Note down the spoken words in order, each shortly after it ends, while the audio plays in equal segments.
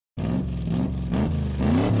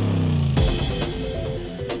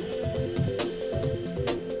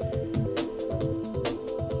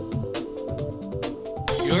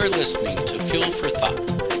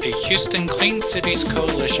Thought, a Houston Clean Cities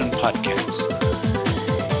Coalition podcast.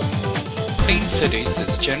 Clean Cities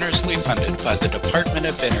is generously funded by the Department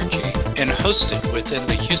of Energy and hosted within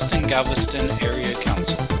the Houston-Galveston Area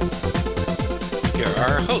Council. Here are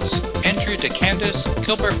our hosts, Andrew DeCandis,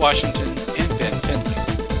 Gilbert Washington, and Ben Finley.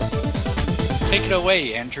 Take it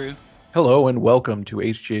away, Andrew. Hello and welcome to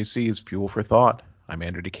HGAC's Fuel for Thought. I'm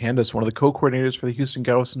Andrew DeCandis, one of the co-coordinators for the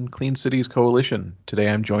Houston-Galveston Clean Cities Coalition. Today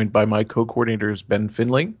I'm joined by my co-coordinators Ben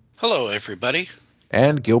Finley. Hello, everybody.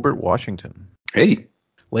 And Gilbert Washington. Hey.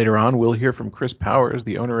 Later on, we'll hear from Chris Powers,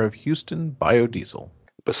 the owner of Houston Biodiesel.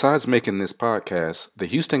 Besides making this podcast, the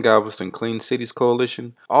Houston-Galveston Clean Cities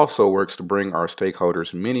Coalition also works to bring our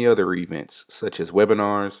stakeholders many other events, such as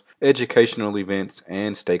webinars, educational events,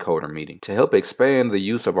 and stakeholder meetings, to help expand the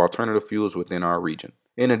use of alternative fuels within our region.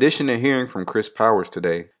 In addition to hearing from Chris Powers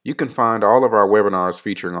today, you can find all of our webinars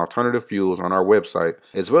featuring alternative fuels on our website,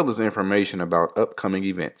 as well as information about upcoming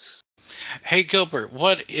events. Hey, Gilbert,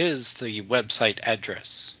 what is the website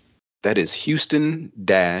address? That is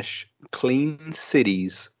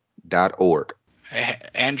houston-cleancities.org.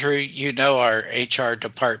 Andrew, you know our HR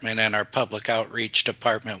department and our public outreach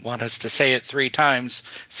department want us to say it 3 times.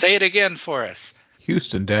 Say it again for us.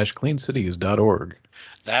 Houston-cleancities.org.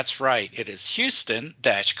 That's right. It is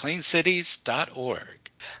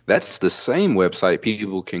Houston-cleancities.org. That's the same website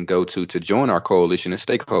people can go to join our coalition as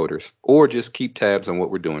stakeholders, or just keep tabs on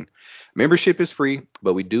what we're doing. Membership is free,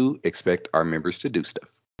 but we do expect our members to do stuff.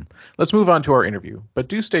 Let's move on to our interview, but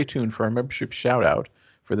do stay tuned for our membership shout-out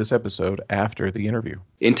for this episode after the interview.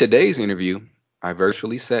 In today's interview, I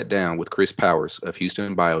virtually sat down with Chris Powers of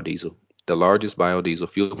Houston Biodiesel, the largest biodiesel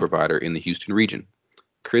fuel provider in the Houston region.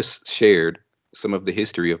 Chris shared some of the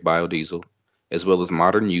history of biodiesel, as well as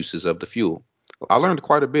modern uses of the fuel. I learned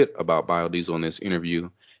quite a bit about biodiesel in this interview,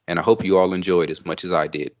 and I hope you all enjoyed as much as I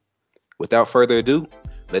did. Without further ado,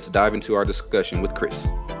 let's dive into our discussion with Chris.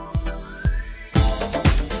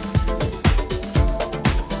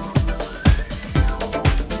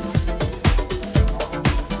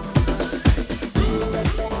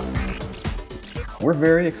 We're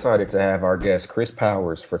very excited to have our guest, Chris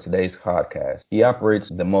Powers, for today's podcast. He operates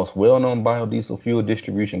the most well-known biodiesel fuel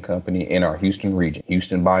distribution company in our Houston region,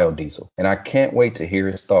 Houston Biodiesel. And I can't wait to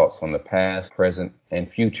hear his thoughts on the past, present,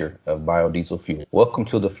 and future of biodiesel fuel. Welcome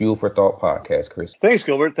to the Fuel for Thought podcast, Chris. Thanks,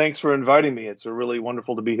 Gilbert. Thanks for inviting me. It's really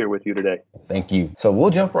wonderful to be here with you today. Thank you. So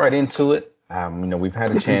we'll jump right into it. We've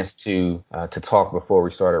had a chance to talk before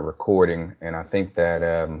we started recording, and I think that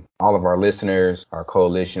all of our listeners, our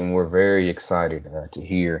coalition, we're very excited to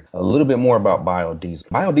hear a little bit more about biodiesel.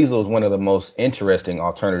 Biodiesel is one of the most interesting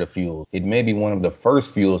alternative fuels. It may be one of the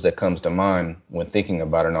first fuels that comes to mind when thinking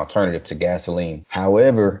about an alternative to gasoline.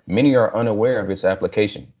 However, many are unaware of its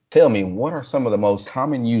application. Tell me, what are some of the most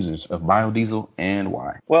common uses of biodiesel and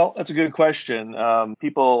why? Well, that's a good question.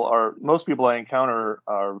 Most people I encounter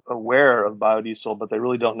are aware of biodiesel, but they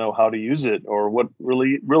really don't know how to use it or what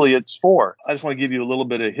really it's for. I just want to give you a little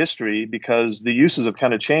bit of history because the uses have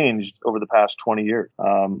kind of changed over the past 20 years.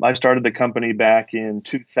 I started the company back in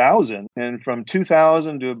 2000, and from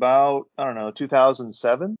 2000 to about,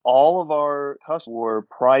 2007, all of our customers were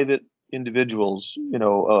private individuals,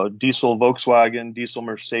 diesel Volkswagen, diesel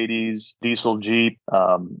Mercedes, diesel Jeep,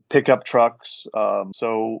 pickup trucks.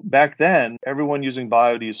 So back then, everyone using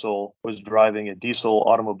biodiesel was driving a diesel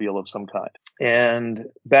automobile of some kind. And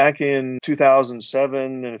back in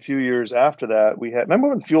 2007 and a few years after that, remember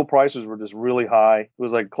when fuel prices were just really high? It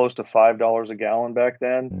was like close to $5 a gallon back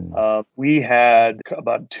then. We had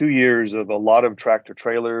about 2 years of a lot of tractor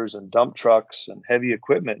trailers and dump trucks and heavy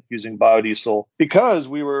equipment using biodiesel because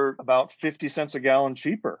we were about 50 cents a gallon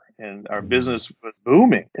cheaper and our business was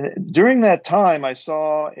booming. And during that time, I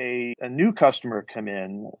saw a new customer come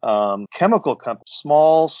in. Chemical companies,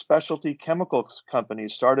 small specialty chemicals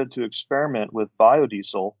companies started to experiment with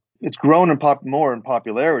biodiesel. It's grown more in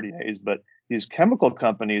popularity days, but these chemical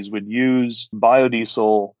companies would use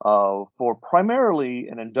biodiesel for primarily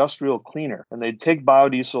an industrial cleaner. And they'd take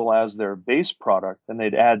biodiesel as their base product and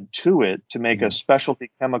they'd add to it to make a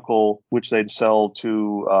specialty chemical, which they'd sell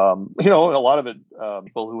to, a lot of it,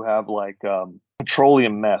 people who have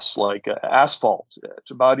petroleum mess like asphalt.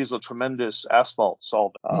 Biodiesel, tremendous asphalt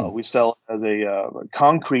solvent. We sell it as a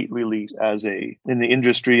concrete release, in the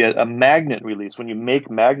industry, a magnet release. When you make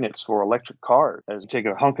magnets for electric cars, as you take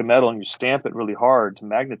a hunk of metal and you stamp it really hard to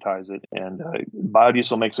magnetize it, and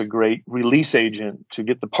biodiesel makes a great release agent to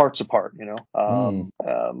get the parts apart.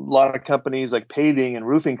 A lot of companies like paving and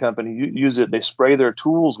roofing companies use it. They spray their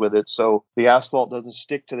tools with it so the asphalt doesn't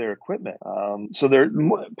stick to their equipment. So they're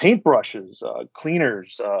paintbrushes.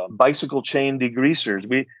 cleaners, bicycle chain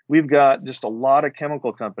degreasers. We've got just a lot of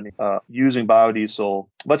chemical companies using biodiesel,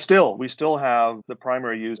 but we still have the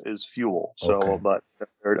primary use is fuel. So, Okay. but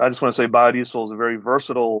I just want to say biodiesel is a very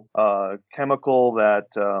versatile chemical that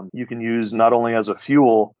you can use not only as a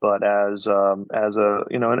fuel, but as a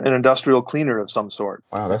an industrial cleaner of some sort.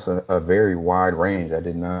 Wow, that's a very wide range. I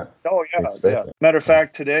did not Oh yeah, expect that. Matter of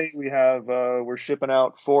fact, today we're shipping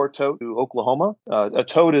out 4 totes to Oklahoma. A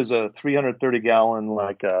tote is a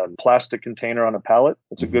 330-gallon plastic container on a pallet.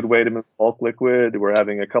 It's a good way to move bulk liquid. We're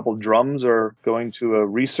having a couple drums are going to a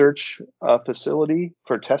research facility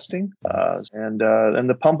for testing, and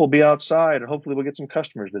the pump will be outside, and hopefully we'll get some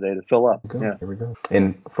customers today to fill up. Good. Yeah. There we go.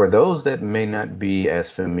 And for those that may not be as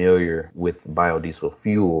familiar with biodiesel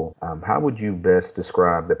fuel, how would you best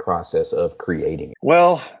describe the process of creating it?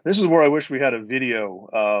 Well, this is where I wish we had a video.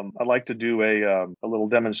 I'd like to do a little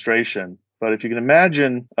demonstration. But if you can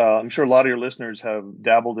imagine, I'm sure a lot of your listeners have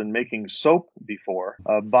dabbled in making soap before.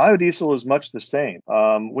 Biodiesel is much the same.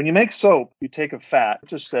 When you make soap, you take a fat,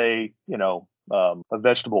 just say, a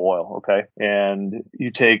vegetable oil, okay? And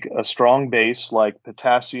you take a strong base like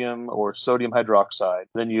potassium or sodium hydroxide.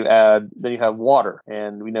 Then you have water.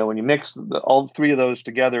 And we know when you mix all 3 of those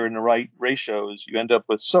together in the right ratios, you end up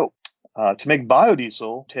with soap. To make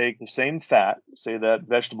biodiesel, take the same fat, say that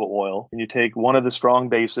vegetable oil, and you take one of the strong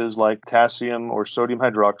bases like potassium or sodium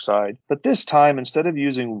hydroxide. But this time, instead of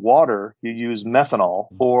using water, you use methanol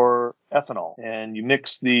or ethanol. And you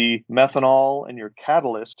mix the methanol and your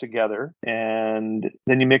catalyst together, and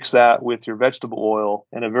then you mix that with your vegetable oil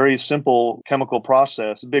in a very simple chemical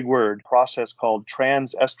process, big word, process called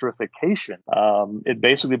transesterification. It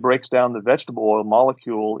basically breaks down the vegetable oil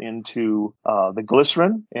molecule into the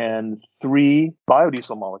glycerin and 3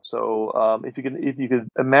 biodiesel molecules. So if you could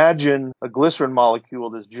imagine a glycerin molecule,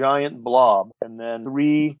 this giant blob, and then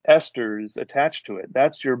 3 esters attached to it,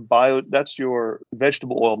 that's your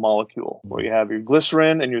vegetable oil molecule, where you have your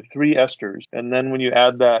glycerin and your 3 esters. And then when you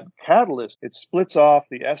add that catalyst, it splits off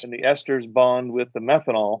the ester, and the esters bond with the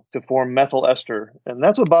methanol to form methyl ester. And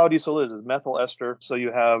that's what biodiesel is methyl ester. So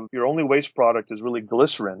you have your only waste product is really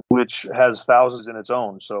glycerin, which has thousands in its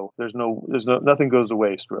own. So nothing goes to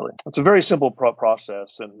waste, really. It's a very simple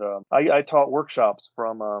process. And I taught workshops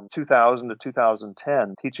from 2000 to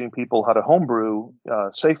 2010, teaching people how to homebrew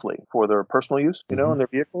safely for their personal use, in their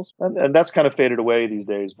vehicles. And that's kind of faded away these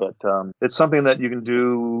days, but it's something that you can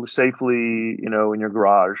do safely, in your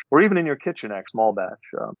garage or even in your kitchen, small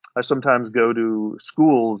batch. I sometimes go to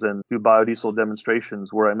schools and do biodiesel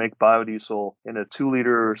demonstrations where I make biodiesel in a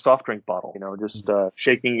 2-liter soft drink bottle, just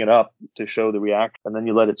shaking it up to show the reaction. And then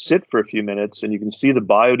you let it sit for a few minutes and you can see the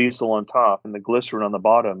biodiesel on top and the glycerin on the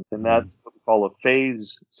bottom. And that's what we call a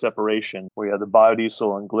phase separation, where you have the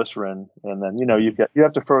biodiesel and glycerin. And then, you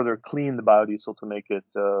have to further clean the biodiesel to make it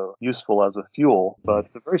useful as a fuel. But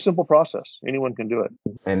it's a very simple process. Anyone can do it.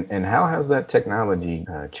 And how has that technology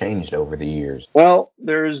changed over the years? Well,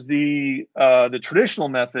 there's the traditional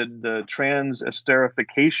method, the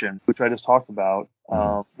transesterification, which I just talked about,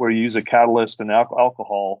 where you use a catalyst and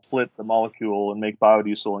alcohol, split the molecule and make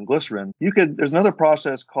biodiesel and glycerin. There's another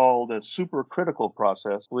process called a supercritical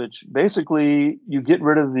process, which basically you get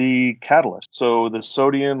rid of the catalyst. So the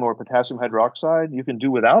sodium or potassium hydroxide, you can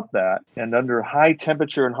do without that. And under high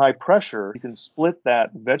temperature and high pressure, you can split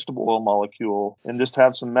that vegetable oil molecule and just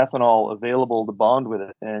have some methanol available to bond with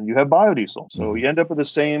it. And you have biodiesel. So you end up with the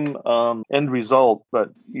same end result,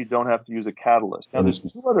 but you don't have to use a catalyst. Now,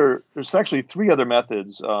 there's actually 3 other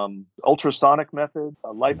methods, ultrasonic method,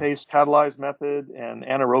 a lipase catalyzed method, and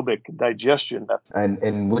anaerobic digestion method.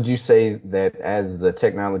 And would you say that as the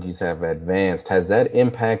technologies have advanced, has that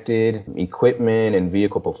impacted equipment and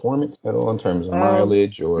vehicle performance at all in terms of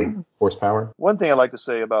mileage or horsepower? One thing I like to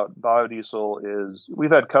say about biodiesel is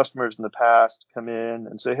we've had customers in the past come in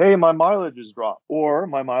and say, hey, my mileage has dropped or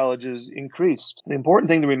my mileage is increased. The important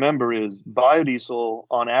thing to remember is biodiesel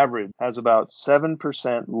on average has about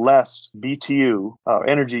 7% less BTU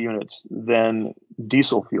energy units than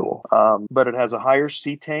diesel fuel, but it has a higher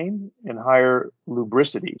cetane and higher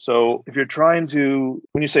lubricity. So if you're trying to,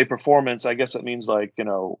 when you say performance, I guess it means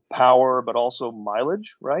power, but also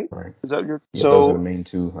mileage, right? Right. Is that your? Yeah, those are the main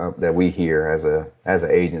 2 that we hear as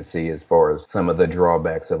an agency, as far as some of the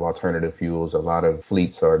drawbacks of alternative fuels. A lot of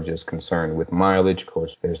fleets are just concerned with mileage. Of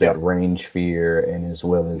course, there's that range fear, and as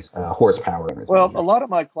well as horsepower. Well, a lot of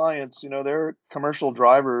my clients, they're commercial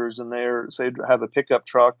drivers, and they have a pickup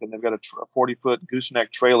truck, and they've got a 40-foot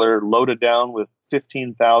gooseneck trailer loaded down with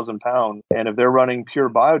 15,000 pounds. And if they're running pure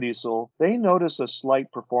biodiesel, they notice a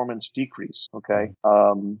slight performance decrease. Okay.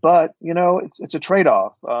 But, it's a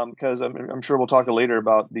trade-off because I'm sure we'll talk later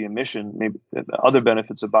about the emission, maybe other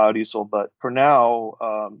benefits of biodiesel. But for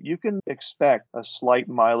now, you can expect a slight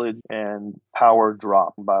mileage and power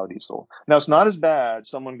drop in biodiesel. Now, it's not as bad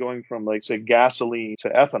someone going from, like, say, gasoline to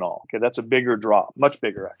ethanol. Okay, that's a bigger drop, much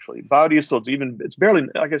bigger actually. Biodiesel, it's barely,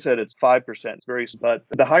 like I said, it's 5%. It's but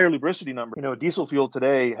the higher lubricity number, diesel fuel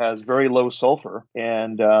today has very low sulfur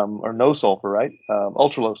and or no sulfur, right?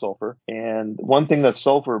 Ultra low sulfur. And one thing that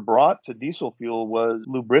sulfur brought to diesel fuel was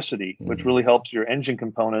lubricity, which really helps your engine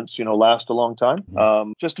components, last a long time.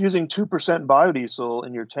 Just using 2% biodiesel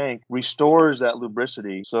in your tank restores that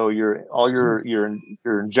lubricity. So all your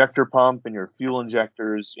injector pump and your fuel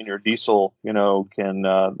injectors in your diesel, can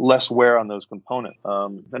less wear on those components.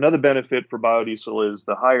 Another benefit for biodiesel is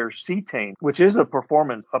the higher cetane, which is a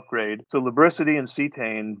performance upgrade. So lubricity and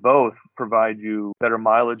cetane both provide you better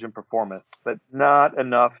mileage and performance, but not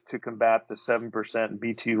enough to combat the 7%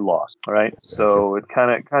 BTU loss. All right. So it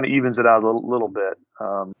kind of evens it out a little bit.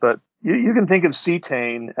 But you can think of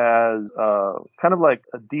cetane as kind of like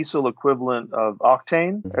a diesel equivalent of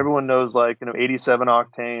octane. Everyone knows 87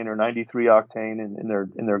 octane or 93 octane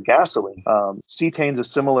in their gasoline. Cetane's a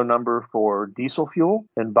similar number for diesel fuel,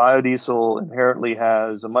 and biodiesel inherently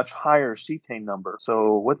has a much higher cetane number.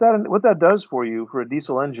 So what that does for you for a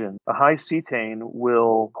diesel engine, a high cetane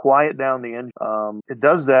will quiet down the engine. It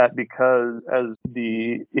does that because as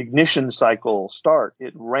the ignition cycle starts,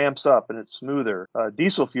 it ramps up and it's smoother.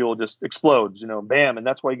 Diesel fuel just explodes, bam, and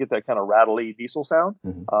that's why you get that kind of rattly diesel sound.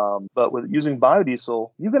 But with using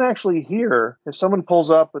biodiesel, you can actually hear if someone pulls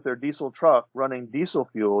up with their diesel truck running diesel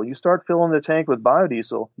fuel, you start filling the tank with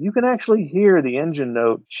biodiesel, you can actually hear the engine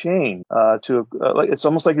note change to it's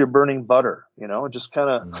almost like you're burning butter, it just kind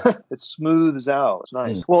of it smooths out. It's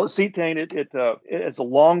nice. Well, cetane, it's a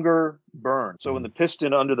longer burn. So in the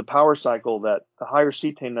piston under the power cycle, that the higher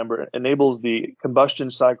cetane number enables the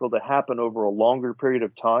combustion cycle to happen over a longer period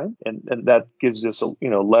of time, and that gives us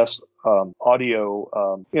less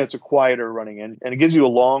audio. It's a quieter running engine, and it gives you a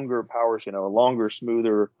longer power, a longer,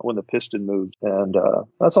 smoother when the piston moves, and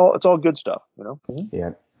that's all. It's all good stuff,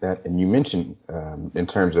 Yeah. That, and you mentioned in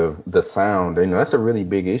terms of the sound, that's a really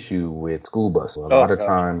big issue with school buses. A lot of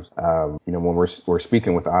times, when we're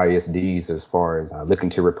speaking with ISDs as far as looking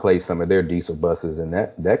to replace some of their diesel buses, and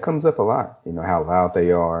that comes up a lot. How loud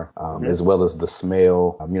they are, as well as the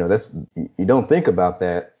smell. You don't think about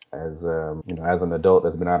that as as an adult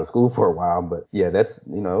that's been out of school for a while, but yeah, that's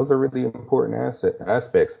those are really important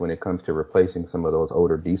aspects when it comes to replacing some of those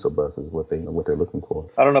older diesel buses. What they're looking for.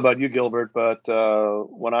 I don't know about you, Gilbert, but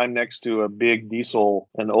when I'm next to a big diesel,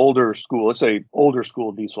 an older school, let's say older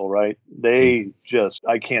school diesel, right?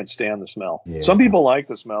 I can't stand the smell. Yeah. Some people like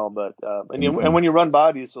the smell, but and when you run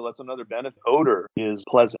biodiesel, that's another benefit. Odor is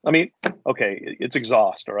pleasant. I mean, okay, it's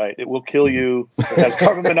exhaust, all right. It will kill you. It has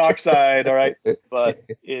carbon monoxide, all right, but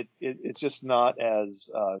it's just not as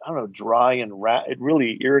dry and it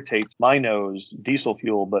really irritates my nose, diesel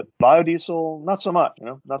fuel, but biodiesel not so much,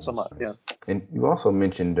 not so much. Yeah. And you also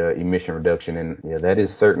mentioned emission reduction, and that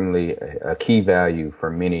is certainly a key value for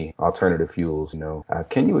many alternative fuels.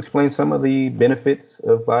 Can you explain some of the benefits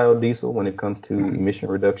of biodiesel when it comes to emission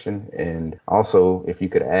reduction? And also, if you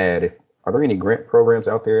could add, are there any grant programs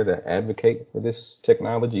out there that advocate for this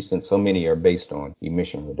technology, since so many are based on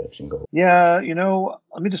emission reduction goals? Yeah,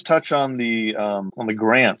 let me just touch on the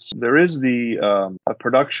grants. There is a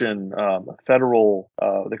production, federal,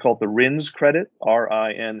 they call it the RINS credit,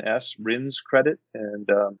 RINS, RINS credit, and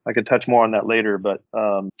I could touch more on that later. But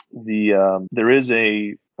there is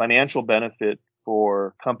a financial benefit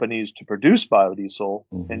for companies to produce biodiesel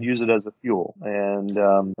and use it as a fuel, and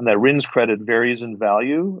that RINS credit varies in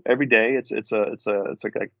value every day. It's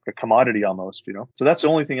like a commodity almost, So that's the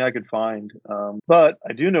only thing I could find. But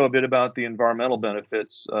I do know a bit about the environmental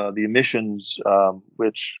benefits, the emissions,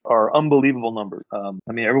 which are unbelievable numbers.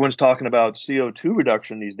 Everyone's talking about CO2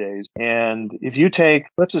 reduction these days, and if you take,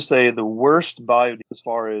 let's just say, the worst biodiesel, as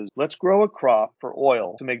far as let's grow a crop for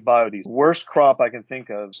oil to make biodiesel. Worst crop I can think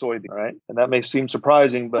of, soybean, right? And that may seem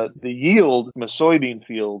surprising, but the yield from a soybean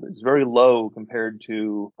field is very low compared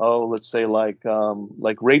to, let's say like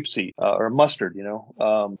rapeseed or mustard,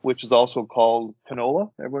 which is also called canola.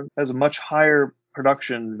 Everyone has a much higher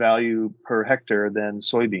production value per hectare than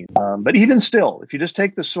soybean. But even still, if you just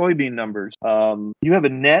take the soybean numbers, you have a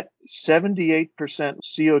net 78%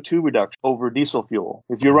 CO2 reduction over diesel fuel.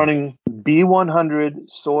 If you're running B100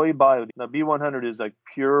 soy biodiesel. Now, B100 is like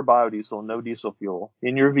pure biodiesel, no diesel fuel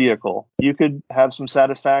in your vehicle. You could have some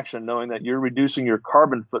satisfaction knowing that you're reducing your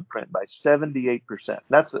carbon footprint by 78%.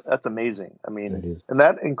 That's amazing. I mean, and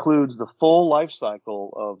that includes the full life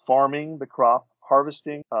cycle of farming the crop,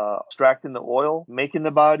 harvesting, extracting the oil, making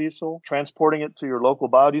the biodiesel, transporting it to your local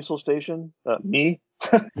biodiesel station, and the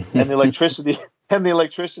electricity. And the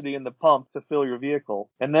electricity in the pump to fill your vehicle.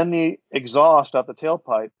 And then the exhaust out the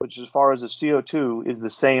tailpipe, which as far as the CO2 is the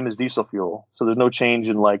same as diesel fuel. So there's no change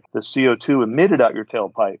in like the CO2 emitted out your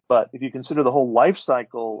tailpipe. But if you consider the whole life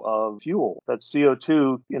cycle of fuel, that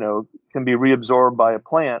CO2, can be reabsorbed by a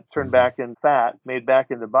plant, turned back in fat, made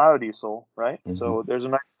back into biodiesel, right? Mm-hmm. So there's a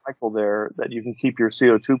nice cycle there that you can keep your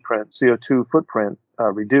CO2 footprint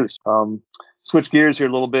reduced. Switch gears here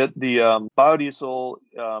a little bit. The biodiesel,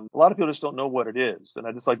 a lot of people just don't know what it is. And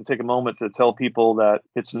I just like to take a moment to tell people that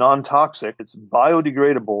it's non-toxic, it's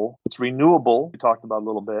biodegradable, it's renewable, we talked about a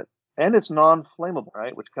little bit, and it's non-flammable,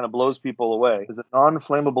 right? Which kind of blows people away. It's a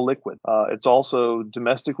non-flammable liquid. It's also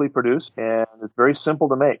domestically produced, and it's very simple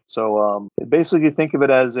to make. So basically think of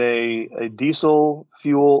it as a diesel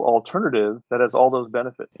fuel alternative that has all those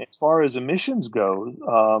benefits. As far as emissions go,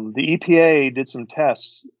 the EPA did some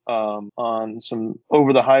tests on some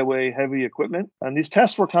over-the-highway heavy equipment, and these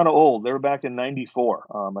tests were kind of old. They were back in 94.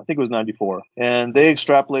 I think it was 94. And they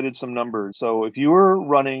extrapolated some numbers. So if you were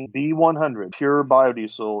running B100 pure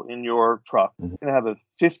biodiesel in your truck, you're going to have a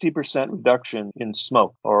 50% reduction in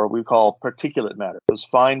smoke, or we call particulate matter. Those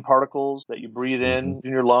fine particles that you breathe in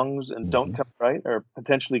your lungs and don't come right, or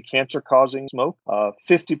potentially cancer-causing smoke.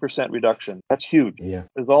 50% reduction. That's huge. Yeah.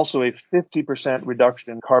 There's also a 50%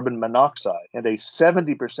 reduction in carbon monoxide and a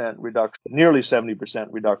 70% reduction, nearly 70%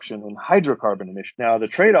 reduction in hydrocarbon emission. Now, the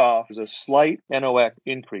trade-off is a slight NOx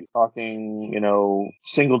increase, talking,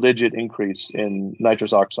 single-digit increase in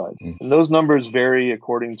nitrous oxide. And those numbers vary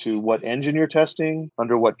according to what engine you're testing,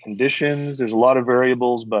 under what conditions. There's a lot of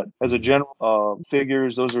variables, but as a general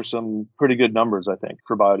figures, those are some pretty good numbers, I think,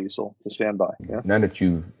 for biodiesel to stand by. Yeah? Now that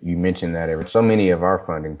you mentioned that, Eric, so many of our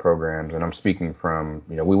funding programs, and I'm speaking from,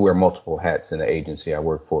 we wear multiple hats in the agency I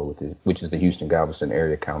work for, which is the Houston Galveston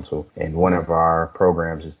Area Council. And one of our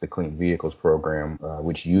programs is the Clean Vehicles Program,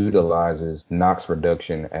 which utilizes NOx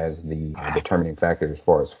reduction as the determining factor as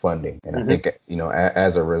far as funding. And I think,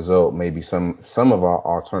 as a result, maybe some of our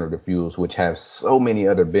alternative fuels, which have so many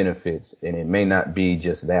other benefits, and it may not be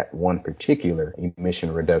just that one particular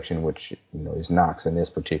emission reduction, which, is NOx in this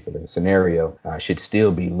particular scenario, should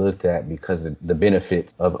still be looked at because the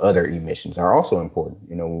benefits of other emissions are also important.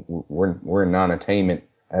 We're in non-attainment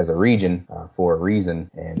as a region for a reason,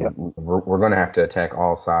 and we're going to have to attack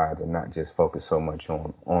all sides and not just focus so much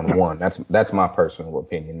on one. That's my personal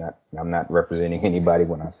opinion. I'm not representing anybody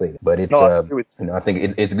when I say that, but it's I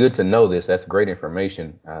think it's good to know this. That's great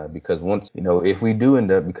information because once if we do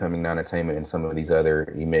end up becoming non-attainment in some of these other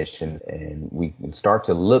emissions, and we can start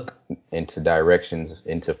to look into directions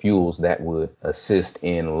into fuels that would assist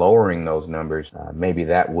in lowering those numbers, maybe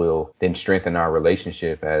that will then strengthen our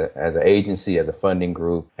relationship as an agency, as a funding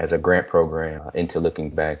group, as a grant program, into looking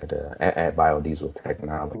back at biodiesel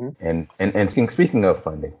technology. And speaking of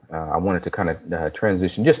funding, I wanted to kind of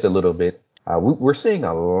transition just a little bit. We're seeing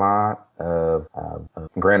a lot of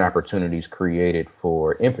grant opportunities created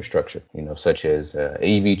for infrastructure, such as a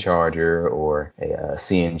EV charger or a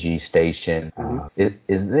CNG station.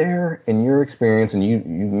 Is there, in your experience, and you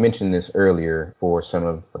mentioned this earlier, for some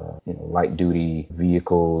of light duty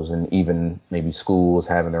vehicles and even maybe schools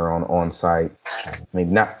having their own on-site,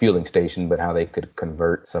 maybe not fueling station, but how they could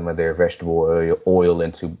convert some of their vegetable oil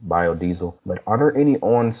into biodiesel. But are there any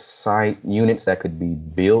on-site units that could be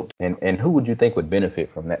built, and who would you think would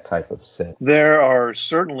benefit from that type of set? There are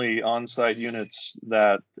certainly on-site units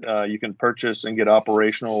that you can purchase and get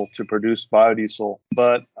operational to produce biodiesel.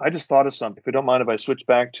 But I just thought of something. If you don't mind if I switch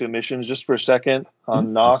back to emissions just for a second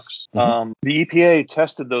on NOx. The EPA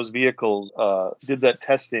tested those vehicles, did that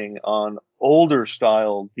testing on older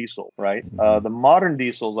style diesel, right? The modern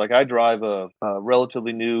diesels, like I drive a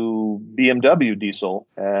relatively new BMW diesel,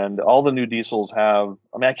 and all the new diesels have,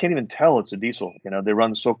 I can't even tell it's a diesel. They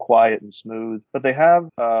run so quiet and smooth, but they have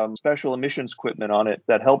special emissions equipment on it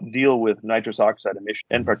that help deal with nitrous oxide emission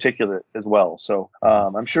and particulate as well. So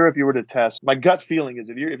I'm sure if you were to test, my gut feeling is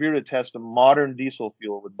if you were to test a modern diesel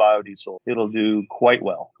fuel with biodiesel, it'll do quite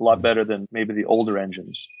well, a lot better than maybe the older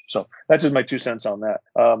engines. So that's just my 2 cents on that.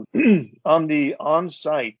 On the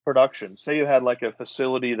on-site production, say you had like a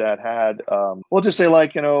facility that had, we'll just say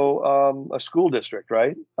like, a school district,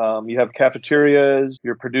 right? You have cafeterias,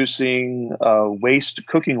 you're producing waste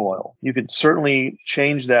cooking oil. You could certainly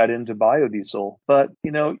change that into biodiesel, but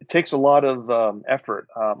it takes a lot of effort.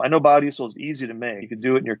 I know biodiesel is easy to make. You could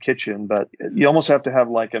do it in your kitchen, but you almost have to have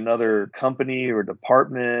like another company or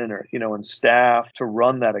department or and staff to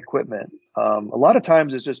run that equipment. A lot of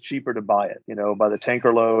times it's just cheaper to buy it, by the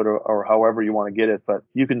tanker load or however you want to get it. But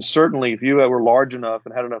you can certainly, if you were large enough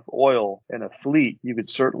and had enough oil in a fleet, you could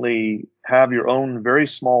certainly have your own very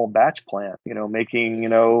small batch plant, making,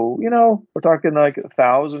 we're talking like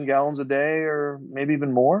 1,000 gallons a day or maybe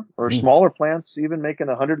even more, or smaller plants even making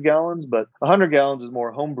 100 gallons. But 100 gallons is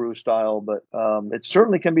more homebrew style, but it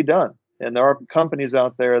certainly can be done. And there are companies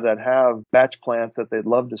out there that have batch plants that they'd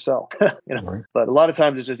love to sell, Right. But a lot of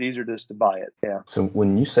times it's just easier just to buy it. Yeah. So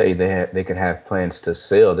when you say they could have plans to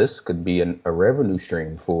sell, this could be a revenue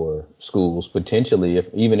stream for schools potentially,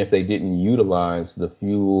 even if they didn't utilize the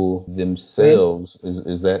fuel themselves.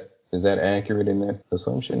 Is that accurate in that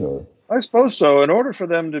assumption, or? I suppose so. In order for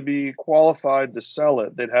them to be qualified to sell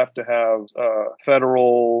it, they'd have to have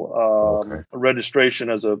federal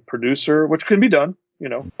registration as a producer, which can be done.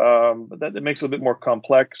 But that makes it a bit more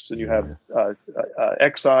complex, and you have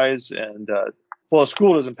excise and a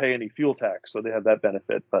school doesn't pay any fuel tax, so they have that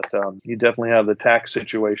benefit. But you definitely have the tax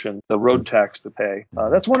situation, the road tax to pay.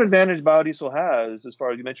 That's one advantage biodiesel has, as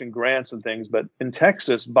far as you mentioned grants and things. But in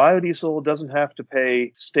Texas, biodiesel doesn't have to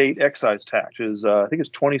pay state excise tax, which is I think it's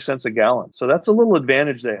 20 cents a gallon. So that's a little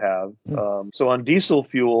advantage they have. So on diesel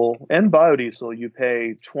fuel and biodiesel, you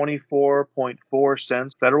pay 24.4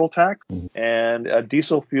 cents federal tax, and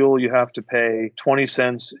diesel fuel you have to pay 20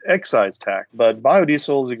 cents excise tax. But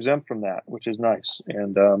biodiesel is exempt from that, which is nice.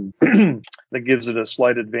 And that gives it a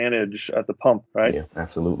slight advantage at the pump, right? Yeah,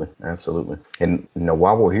 absolutely. And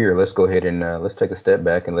while we're here, let's go ahead and let's take a step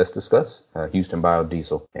back and let's discuss Houston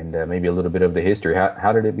Biodiesel and maybe a little bit of the history.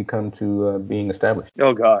 How did it become to being established?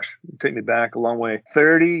 Oh gosh, take me back a long way.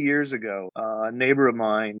 30 years ago, a neighbor of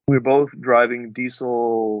mine, we were both driving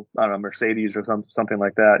diesel, I don't know, Mercedes or something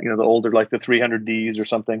like that. The older, like the 300Ds or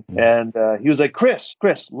something. And he was like, Chris,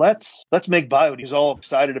 let's make biodiesel. He's all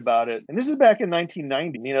excited about it. And this is back in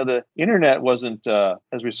 1990. The internet wasn't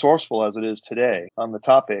as resourceful as it is today on the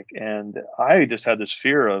topic. And I just had this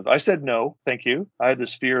fear I said, no, thank you. I had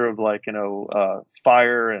this fear of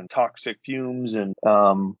fire and toxic fumes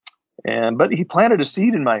but he planted a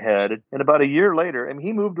seed in my head. And about a year later,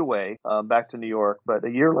 he moved away back to New York, but a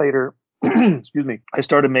year later, excuse me, I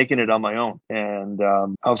started making it on my own. And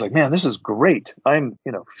I was like, man, this is great. I'm,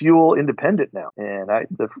 fuel independent now. And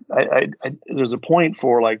there's a point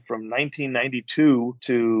for from 1992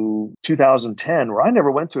 to 2010 where I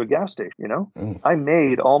never went to a gas station, I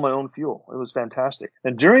made all my own fuel. It was fantastic.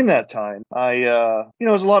 And during that time, it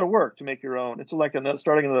was a lot of work to make your own. It's like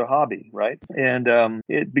starting another hobby, right? And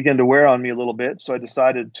it began to wear on me a little bit. So I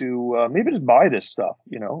decided to maybe just buy this stuff,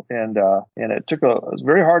 and it was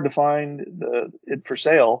very hard to find it for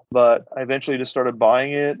sale, but I eventually just started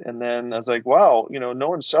buying it. And then I was like, wow, no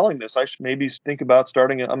one's selling this. I should maybe think about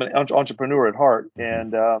starting I'm an entrepreneur at heart.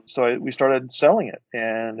 And so we started selling it.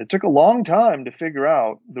 And it took a long time to figure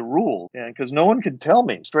out the rules, and because no one could tell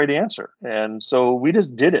me straight answer. And so we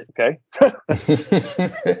just did it. Okay.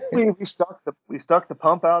 we stuck the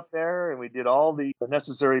pump out there, and we did all the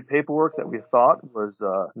necessary paperwork that we thought was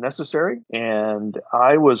necessary. And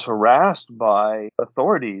I was harassed by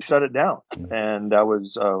authorities, shut it down. And I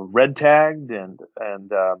was red tagged, and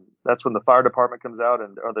that's when the fire department comes out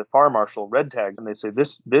or the fire marshal red tagged, and they say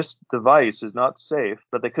this device is not safe,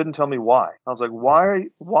 but they couldn't tell me why. I was like,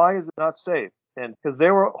 why is it not safe? And because they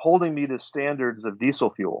were holding me to standards of diesel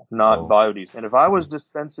fuel, not biodiesel. And if I was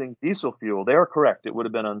dispensing diesel fuel, they are correct. It would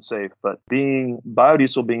have been unsafe. But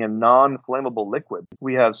biodiesel being a non-flammable liquid,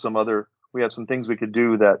 we have some things we could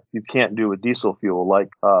do that you can't do with diesel fuel, like,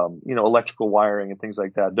 electrical wiring and things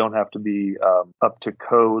like that don't have to be up to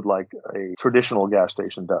code like a traditional gas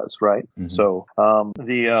station does, right? Mm-hmm. So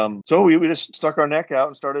so we just stuck our neck out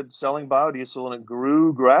and started selling biodiesel, and it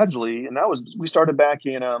grew gradually. And we started back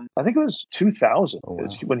in, I think it was 2000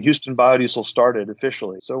 is when Houston Biodiesel started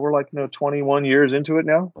officially. So we're 21 years into it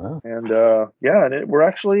now. Wow. And and we're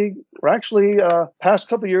actually past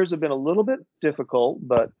couple of years have been a little bit difficult,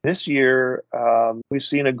 but this year we've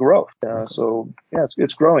seen a growth. So yeah,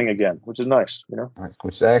 it's growing again, which is nice,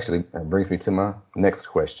 Which actually brings me to my next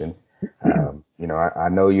question. I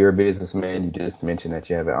know you're a businessman. You just mentioned that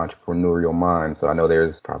you have an entrepreneurial mind, so I know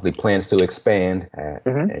there's probably plans to expand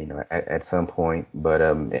at some point. But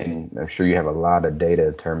and I'm sure you have a lot of data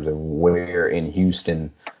in terms of where in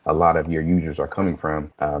Houston a lot of your users are coming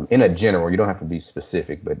from. In a general, you don't have to be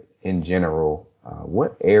specific, but in general,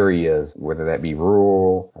 what areas, whether that be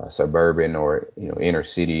rural, suburban, or inner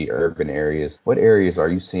city, urban areas, what areas are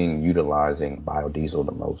you seeing utilizing biodiesel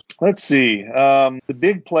the most? Let's see. The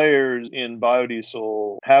big players in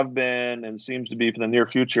biodiesel have been and seems to be for the near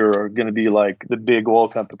future are going to be like the big oil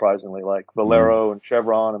companies, surprisingly, like Valero and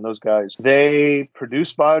Chevron and those guys. They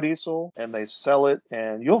produce biodiesel and they sell it,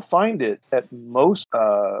 and you'll find it at most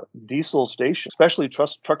diesel stations, especially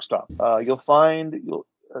truck stops.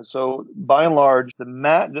 So by and large,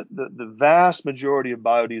 the vast majority of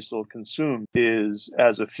biodiesel consumed is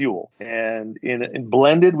as a fuel and in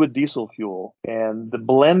blended with diesel fuel. And the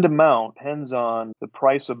blend amount depends on the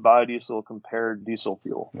price of biodiesel compared to diesel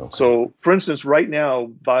fuel. Okay. So for instance, right now,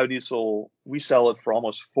 biodiesel, we sell it for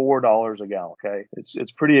almost $4 a gallon. Okay.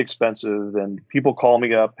 It's pretty expensive. And people call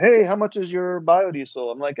me up, hey, how much is your biodiesel?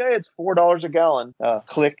 I'm like, hey, it's $4 a gallon.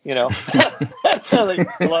 Click, like,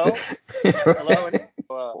 hello?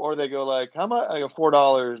 Or they go like, how much? I go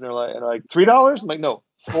 $4, and they're like $3? I'm like, no,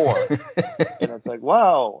 $4. And it's like,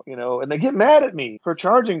 wow, and they get mad at me for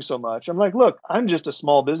charging so much. I'm like, look, I'm just a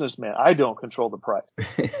small businessman. I don't control the price.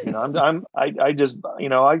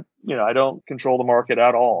 I don't control the market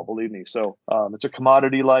at all, believe me. So it's a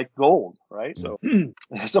commodity like gold, right? So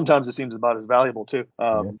sometimes it seems about as valuable too.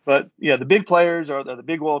 But yeah, the big players are the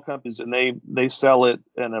big oil companies, and they sell it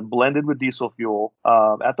in a blended with diesel fuel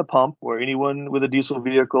at the pump, where anyone with a diesel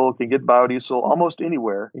vehicle can get biodiesel almost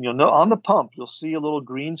anywhere. And you'll know on the pump, you'll see a little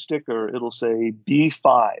green sticker. It'll say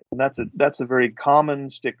B5, and that's a very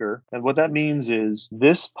common sticker. And what that means is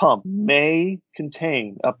this pump may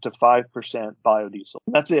contain up to 5% biodiesel.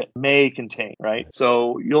 That's it. May contain, right?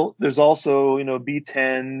 So there's also,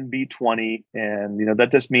 B10, B20, and,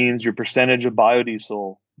 that just means your percentage of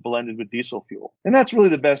biodiesel blended with diesel fuel. And that's really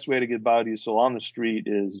the best way to get biodiesel on the street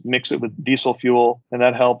is mix it with diesel fuel. And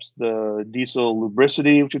that helps the diesel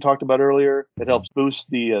lubricity, which we talked about earlier. It helps boost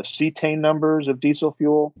the cetane numbers of diesel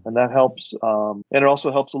fuel. And that helps, and it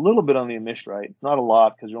also helps a little bit on the emission, right? Not a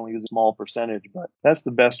lot because you only use a small percentage, but that's the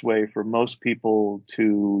best way for most people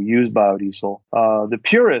to use biodiesel. The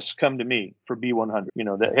purists come to me for B100,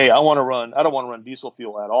 that, hey, I don't want to run diesel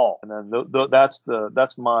fuel at all. And then that's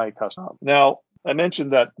my custom. Now, I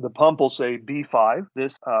mentioned that the pump will say B5.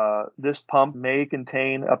 This pump may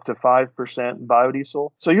contain up to 5% biodiesel.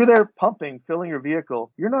 So you're there pumping, filling your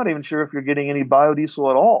vehicle. You're not even sure if you're getting any biodiesel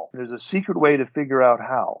at all. There's a secret way to figure out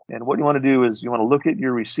how. And what you want to do is you want to look at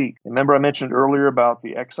your receipt. Remember I mentioned earlier about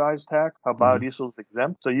the excise tax, how biodiesel is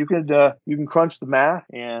exempt. So you can crunch the math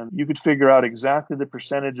and you could figure out exactly the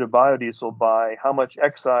percentage of biodiesel by how much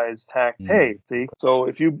excise tax paid. See? So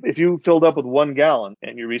if you filled up with 1 gallon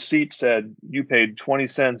and your receipt said you paid 20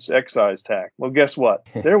 cents excise tax. Well, guess what?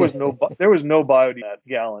 There was no biodiesel that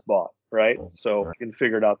gallon bought, right? So you can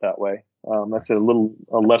figure it out that way. That's a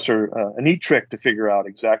neat trick to figure out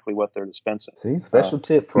exactly what they're dispensing. See, special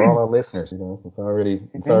tip for all our listeners. It's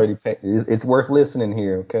worth listening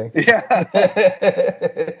here. Okay. Yeah.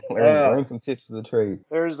 Learn some tips of the trade.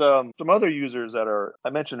 There's some other users I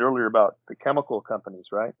mentioned earlier about the chemical companies,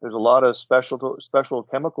 right? There's a lot of special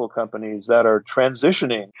chemical companies that are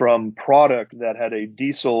transitioning from product that had a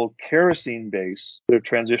diesel kerosene base. They're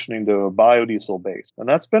transitioning to a biodiesel base, and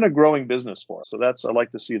that's been a growing business for us. So I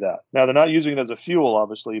like to see that. Now they're not using it as a fuel,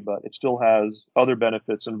 obviously, but it still has other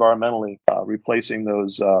benefits environmentally, replacing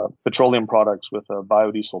those petroleum products with a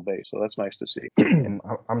biodiesel base. So that's nice to see. And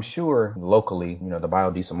I'm sure locally, the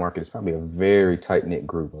biodiesel market is probably a very tight-knit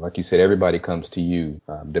group. Like you said, everybody comes to you,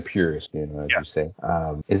 the purist, as you say.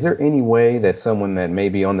 Is there any way that someone that may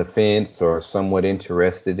be on the fence or somewhat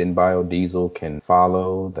interested in biodiesel can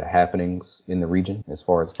follow the happenings in the region as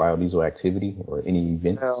far as biodiesel activity or any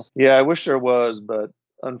events? Yeah, I wish there was, but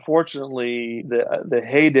unfortunately, the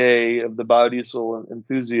heyday of the biodiesel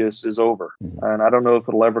enthusiasts is over, and I don't know if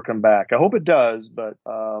it'll ever come back. I hope it does, but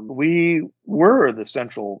we were the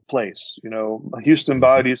central place. Houston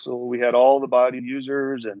Biodiesel, we had all the biodiesel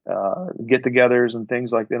users and get-togethers and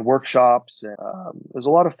things like that, and workshops, and it was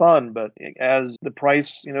a lot of fun. But as the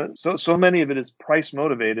price, so many of it is price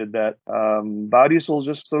motivated that biodiesel is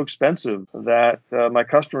just so expensive that my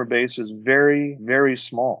customer base is very, very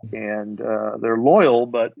small, and they're loyal.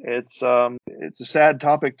 But it's a sad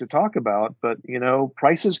topic to talk about, but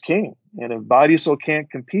price is king. And if biodiesel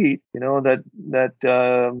can't compete,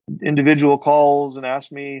 that individual calls and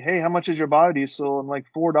asks me, hey, how much is your biodiesel? I'm like,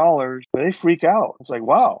 $4. They freak out. It's like,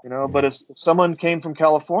 wow, But if someone came from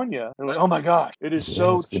California, they're like, oh my gosh, it is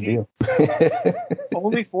so cheap.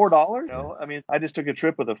 only $4. I mean, I just took a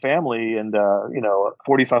trip with a family, and a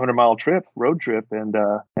 4,500-mile road trip, and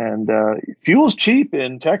fuel's cheap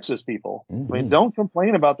in Texas. People, I mean, don't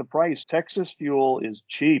complain about the price. Texas fuel is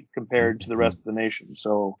cheap compared to the rest of the nation.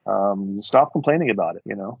 So stop complaining about it.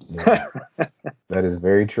 Yeah. That is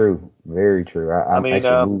very true. Very true. I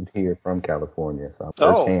actually moved here from California, so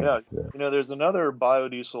firsthand. There's another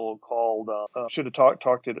biodiesel called. Should have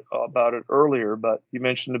talked about it earlier, but you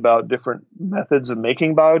mentioned about different methods of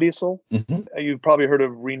making biodiesel. Mm-hmm. You've probably heard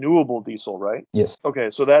of renewable diesel, right? Yes.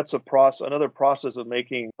 Okay, so that's another process of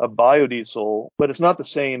making a biodiesel, but it's not the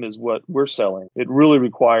same as what we're selling. It really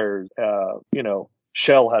requires,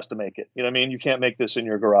 Shell has to make it. You know what I mean? You can't make this in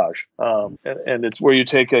your garage. And it's where you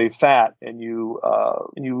take a fat and you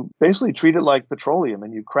basically treat it like petroleum,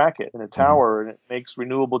 and you crack it in a tower, and it makes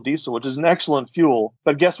renewable diesel, which is an excellent fuel.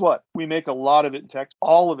 But guess what? We make a lot of it in Texas,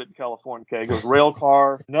 all of it in California. Okay, it goes rail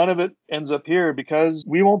car. None of it ends up here because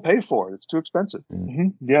we won't pay for it. It's too expensive.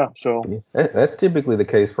 Yeah. So that's typically the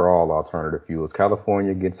case for all alternative fuels.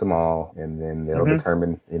 California gets them all, and then they'll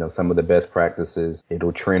determine, some of the best practices.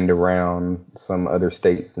 It'll trend around some other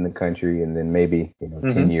states in the country, and then maybe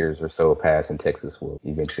 10 years or so pass, and Texas will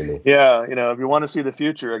eventually. Yeah, if you want to see the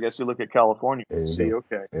future, I guess you look at California and see.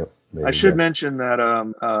 Okay. Yep, I should mention that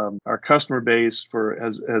our customer base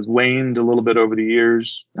has waned a little bit over the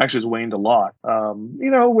years. Actually, it's waned a lot.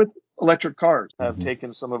 With electric cars have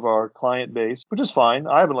taken some of our client base, which is fine.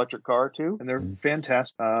 I have an electric car too, and they're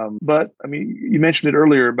fantastic. But I mean, you mentioned it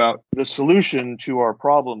earlier about the solution to our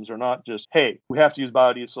problems are not just, hey, we have to use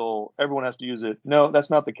biodiesel, everyone has to use it. No, that's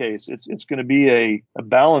not the case. It's going to be a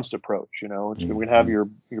balanced approach. We're going to have your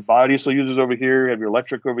biodiesel users over here, have your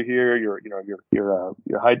electric over here, your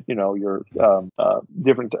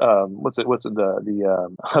different what's it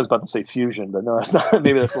I was about to say fusion, but no, that's not.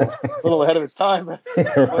 Maybe that's a little ahead of its time.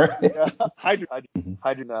 Hydrogen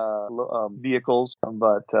vehicles,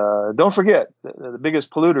 but don't forget the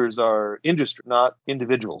biggest polluters are industry, not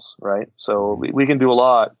individuals, right? So we can do a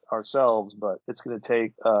lot ourselves, but it's going to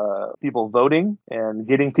take people voting and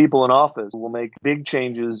getting people in office who will make big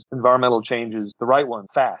changes, environmental changes, the right one,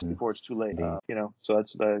 fast before it's too late. So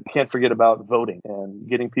that's can't forget about voting and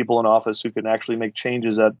getting people in office who can actually make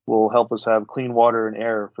changes that will help us have clean water and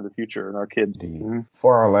air for the future and our kids.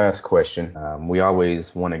 For our last question, we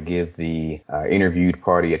always want to give the interviewed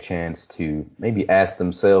party a chance to maybe ask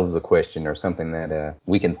themselves a question or something that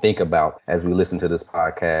we can think about as we listen to this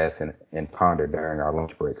podcast and ponder during our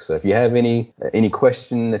lunch break. So if you have any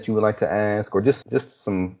question that you would like to ask, or just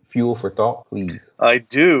some fuel for thought, please. I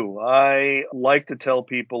do. I like to tell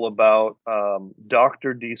people about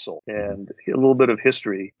Dr. Diesel and a little bit of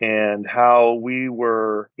history and how we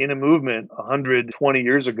were in a movement 120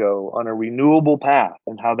 years ago on a renewable path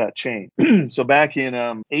and how that changed. So back in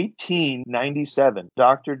 1897,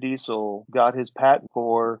 Dr. Diesel got his patent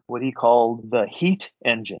for what he called the heat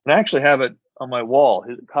engine. And I actually have it on my wall.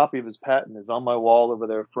 His copy of his patent is on my wall over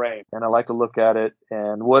there framed, and I like to look at it.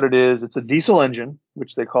 And what it is, it's a diesel engine,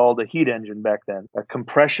 which they called a heat engine back then, a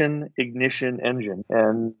compression ignition engine.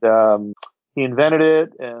 And he invented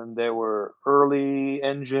it, and there were early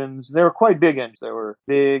engines. They were quite big engines. They were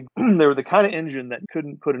big. They were the kind of engine that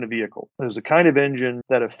couldn't put in a vehicle. It was the kind of engine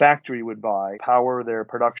that a factory would buy, power their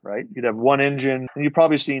production, right? You'd have one engine, and you've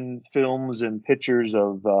probably seen films and pictures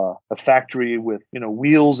of a factory with,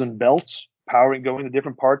 wheels and belts, going to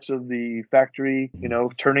different parts of the factory,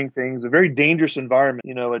 turning things, a very dangerous environment.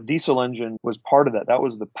 A diesel engine was part of that. That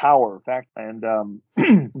was the power factor. And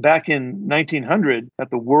back in 1900, at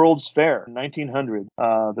the World's Fair in 1900,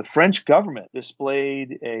 the French government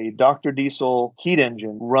displayed a Dr. Diesel heat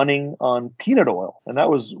engine running on peanut oil. And that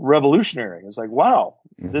was revolutionary. It's like, wow,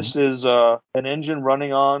 this is an engine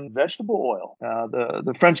running on vegetable oil.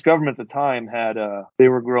 The French government at the time they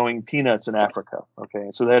were growing peanuts in Africa. Okay,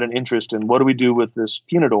 so they had an interest in what do we do with this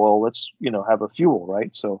peanut oil? Let's, have a fuel, right?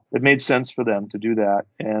 So it made sense for them to do that.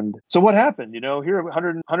 And so what happened? Here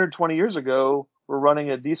 120 years ago, we're running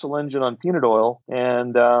a diesel engine on peanut oil,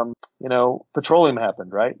 and petroleum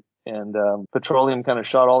happened, right? And petroleum kind of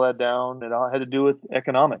shot all that down. It all had to do with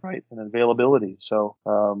economic, right, and availability. So,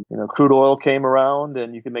 crude oil came around,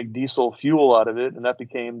 and you could make diesel fuel out of it, and that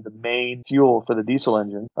became the main fuel for the diesel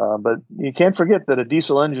engine. But you can't forget that a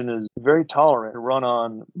diesel engine is very tolerant to run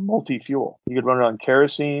on multi-fuel. You could run it on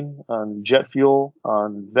kerosene, on jet fuel,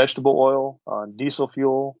 on vegetable oil, on diesel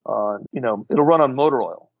fuel, it'll run on motor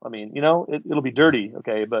oil. I mean, it'll be dirty,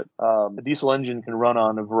 okay, but a diesel engine can run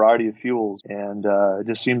on a variety of fuels, and it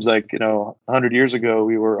just seems like 100 years ago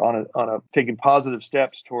we were on a taking positive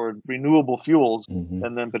steps toward renewable fuels,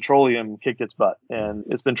 and then petroleum kicked its butt, and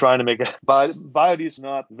it's been trying to make biodiesel,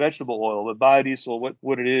 not vegetable oil, but biodiesel.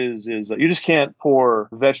 What it is you just can't pour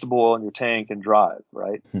vegetable oil in your tank and drive,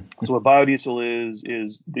 right? So what biodiesel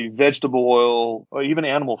is the vegetable oil or even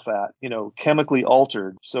animal fat, chemically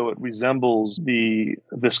altered so it resembles the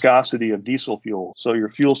viscosity of diesel fuel, so your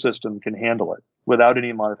fuel system can handle it without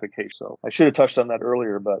any modification. So I should have touched on that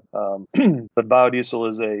earlier, but but biodiesel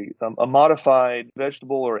is a modified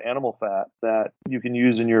vegetable or animal fat that you can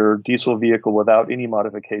use in your diesel vehicle without any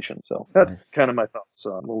modification. So that's kind of my thoughts. A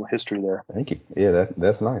little history there. Thank you. Yeah,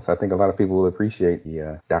 that's nice. I think a lot of people will appreciate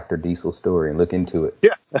the Dr. Diesel story and look into it.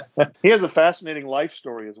 Yeah, he has a fascinating life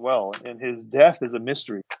story as well, and his death is a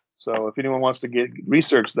mystery. So if anyone wants to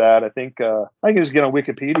research that, I think I can just get on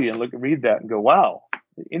Wikipedia and read that and go, wow.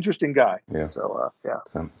 Interesting guy. Yeah. So,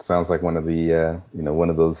 sounds like one of the, one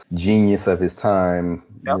of those genius of his time,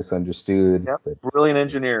 misunderstood. Yep. Brilliant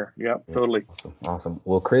engineer. Yep, totally. Awesome.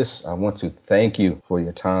 Well, Chris, I want to thank you for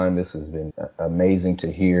your time. This has been amazing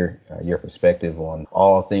to hear your perspective on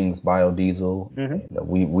all things biodiesel. And,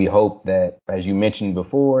 we hope that, as you mentioned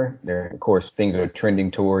before, of course, things are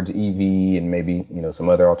trending towards EV and maybe, some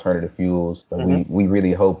other alternative fuels. But we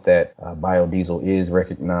really hope that biodiesel is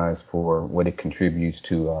recognized for what it contributes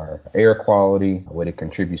to our air quality, what it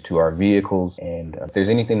contributes to our vehicles. And if there's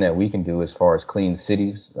anything that we can do as far as clean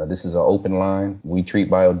cities, this is an open line. We treat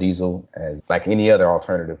biodiesel as like any other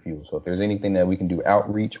alternative fuel. So if there's anything that we can do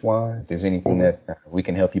outreach wise, if there's anything that we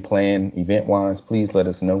can help you plan event wise, please let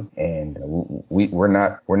us know. And we're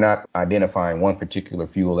not identifying one particular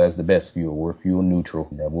fuel as the best fuel. We're fuel neutral.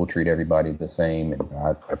 We'll treat everybody the same. And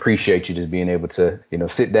I appreciate you just being able to,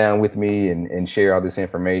 sit down with me and share all this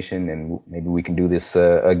information. And maybe we can do this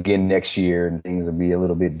again next year, and things will be a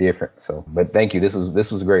little bit different. So, but thank you. This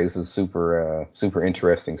was great. This is super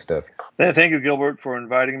interesting stuff. Thank you, Gilbert, for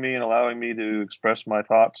inviting me and allowing me to express my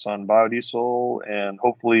thoughts on biodiesel and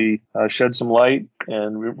hopefully shed some light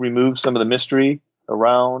and remove some of the mystery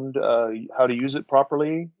around how to use it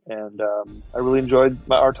properly. And I really enjoyed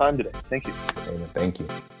our time today. Thank you. Thank you.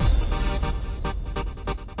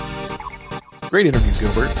 Great interview,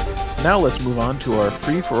 Gilbert. Now let's move on to our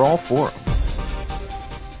free-for-all forum.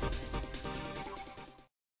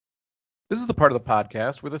 This is the part of the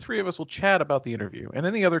podcast where the three of us will chat about the interview and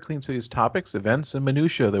any other Clean Cities topics, events, and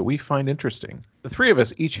minutiae that we find interesting. The three of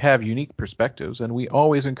us each have unique perspectives, and we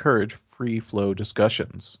always encourage free-flow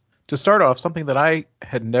discussions. To start off, something that I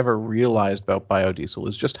had never realized about biodiesel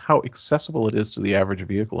is just how accessible it is to the average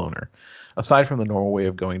vehicle owner. Aside from the normal way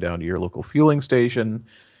of going down to your local fueling station,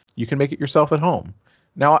 you can make it yourself at home.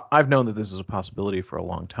 Now, I've known that this is a possibility for a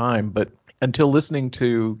long time, but until listening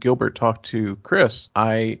to Gilbert talk to Chris,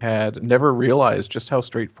 I had never realized just how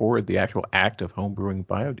straightforward the actual act of homebrewing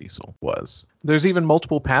biodiesel was. There's even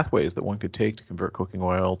multiple pathways that one could take to convert cooking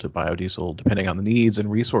oil to biodiesel, depending on the needs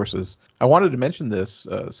and resources. I wanted to mention this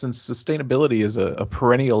since sustainability is a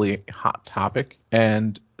perennially hot topic,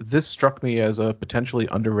 and this struck me as a potentially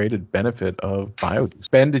underrated benefit of biodiesel.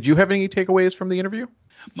 Ben, did you have any takeaways from the interview?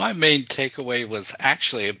 My main takeaway was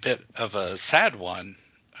actually a bit of a sad one.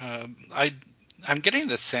 I'm getting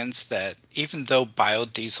the sense that even though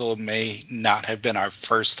biodiesel may not have been our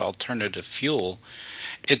first alternative fuel,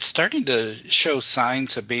 it's starting to show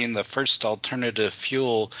signs of being the first alternative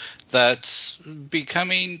fuel that's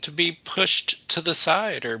becoming to be pushed to the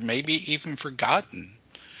side or maybe even forgotten.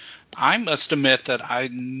 I must admit that I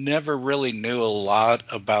never really knew a lot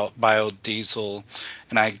about biodiesel,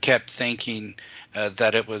 and I kept thinking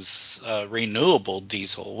that it was renewable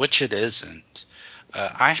diesel, which it isn't.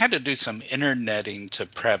 I had to do some interneting to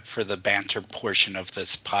prep for the banter portion of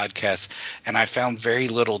this podcast, and I found very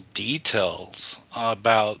little details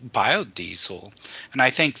about biodiesel. And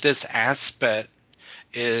I think this aspect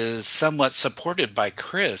is somewhat supported by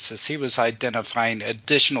Chris, as he was identifying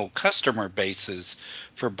additional customer bases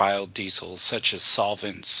for biodiesel, such as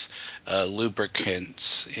solvents,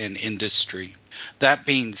 lubricants in industry. That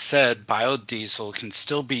being said, biodiesel can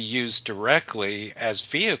still be used directly as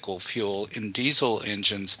vehicle fuel in diesel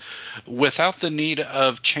engines without the need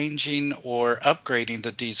of changing or upgrading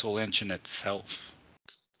the diesel engine itself.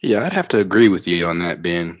 Yeah, I'd have to agree with you on that,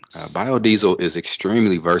 Ben. Biodiesel is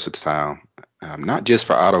extremely versatile, not just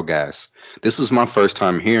for auto gas. This is my first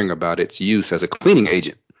time hearing about its use as a cleaning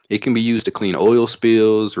agent. It can be used to clean oil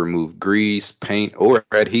spills, remove grease, paint, or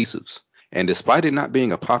adhesives. And despite it not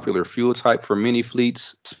being a popular fuel type for many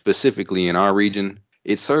fleets, specifically in our region,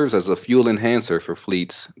 It serves as a fuel enhancer for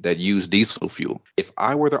fleets that use diesel fuel. If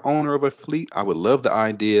I were the owner of a fleet, I would love the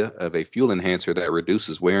idea of a fuel enhancer that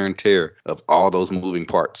reduces wear and tear of all those moving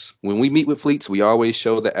parts. When we meet with fleets, we always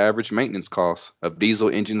show the average maintenance costs of diesel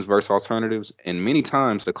engines versus alternatives, and many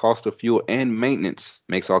times the cost of fuel and maintenance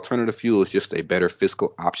makes alternative fuels just a better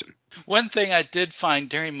fiscal option. One thing I did find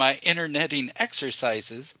during my interneting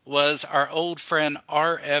exercises was our old friend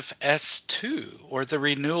RFS2, or the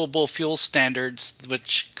Renewable Fuel Standards,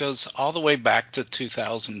 which goes all the way back to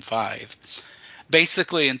 2005.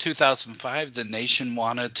 Basically, in 2005, the nation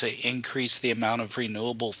wanted to increase the amount of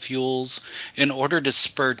renewable fuels in order to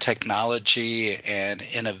spur technology and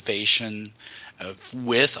innovation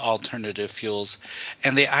with alternative fuels.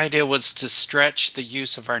 And the idea was to stretch the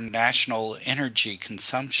use of our national energy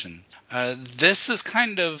consumption. This is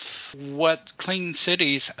kind of what Clean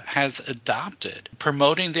Cities has adopted,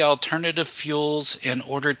 promoting the alternative fuels in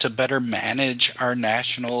order to better manage our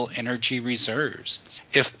national energy reserves.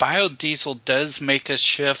 If biodiesel does make a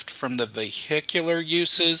shift from the vehicular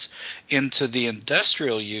uses into the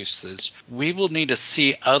industrial uses, we will need to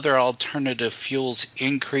see other alternative fuels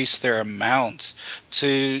increase their amounts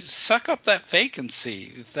to suck up that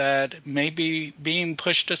vacancy that may be being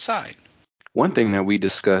pushed aside. One thing that we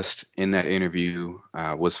discussed in that interview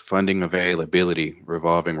was funding availability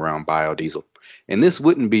revolving around biodiesel. And this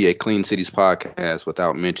wouldn't be a Clean Cities podcast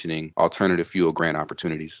without mentioning alternative fuel grant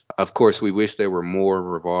opportunities. Of course, we wish there were more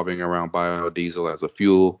revolving around biodiesel as a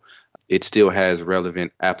fuel. It still has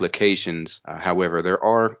relevant applications. However, there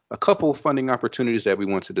are a couple funding opportunities that we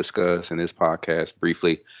want to discuss in this podcast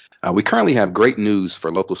briefly. We currently have great news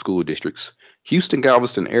for local school districts.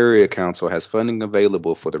 Houston-Galveston Area Council has funding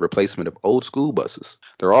available for the replacement of old school buses.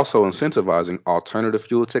 They're also incentivizing alternative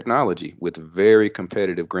fuel technology with very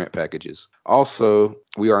competitive grant packages. Also,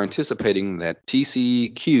 we are anticipating that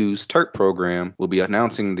TCEQ's TURP program will be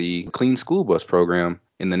announcing the Clean School Bus program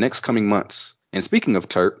in the next coming months. And speaking of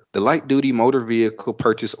TURP, the Light Duty Motor Vehicle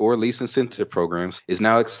Purchase or Lease Incentive Programs is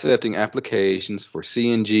now accepting applications for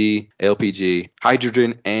CNG, LPG,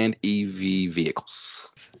 hydrogen, and EV vehicles.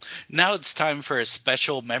 Now it's time for a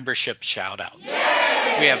special membership shout-out.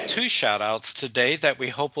 We have 2 shout-outs today that we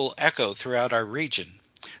hope will echo throughout our region.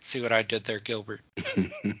 See what I did there, Gilbert?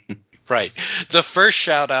 Right. The first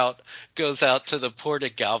shout-out goes out to the Port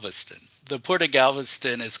of Galveston. The Port of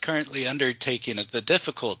Galveston is currently undertaking the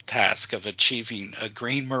difficult task of achieving a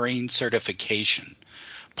Green Marine certification.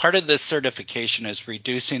 Part of this certification is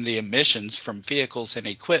reducing the emissions from vehicles and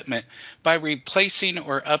equipment by replacing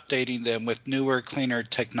or updating them with newer, cleaner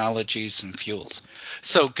technologies and fuels.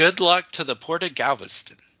 So good luck to the Port of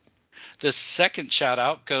Galveston. The second shout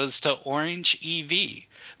out goes to Orange EV.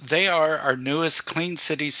 They are our newest Clean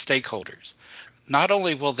Cities stakeholders. Not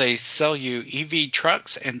only will they sell you EV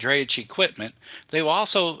trucks and drayage equipment, they will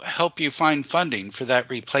also help you find funding for that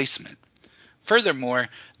replacement. Furthermore,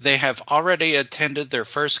 they have already attended their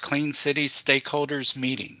first Clean Cities stakeholders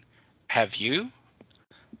meeting. Have you?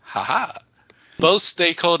 Haha. Both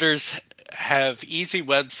stakeholders have easy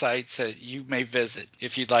websites that you may visit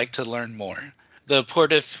if you'd like to learn more. The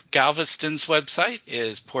Port of Galveston's website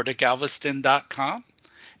is portofgalveston.com,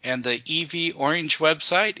 and the EV Orange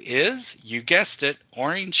website is, you guessed it,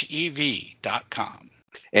 orangeev.com.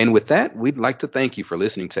 And with that, we'd like to thank you for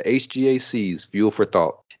listening to HGAC's Fuel for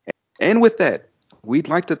Thought. And with that, we'd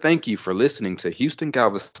like to thank you for listening to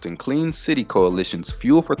Houston-Galveston Clean City Coalition's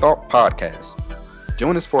Fuel for Thought podcast.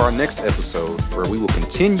 Join us for our next episode where we will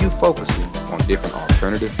continue focusing on different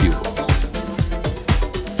alternative fuels.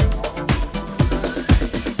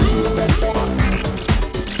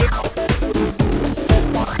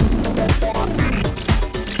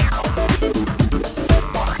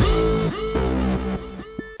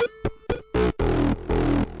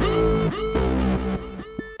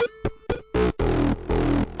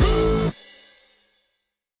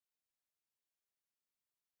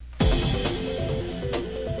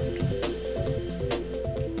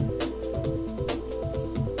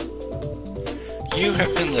 You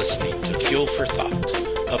have been listening to Fuel for Thought,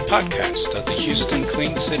 a podcast of the Houston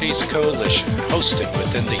Clean Cities Coalition hosted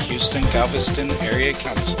within the Houston-Galveston Area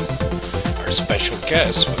Council. Our special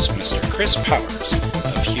guest was Mr. Chris Powers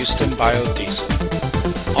of Houston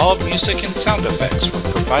Biodiesel. All music and sound effects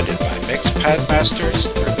were provided by Mixpad Masters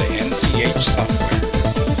through the NCH software.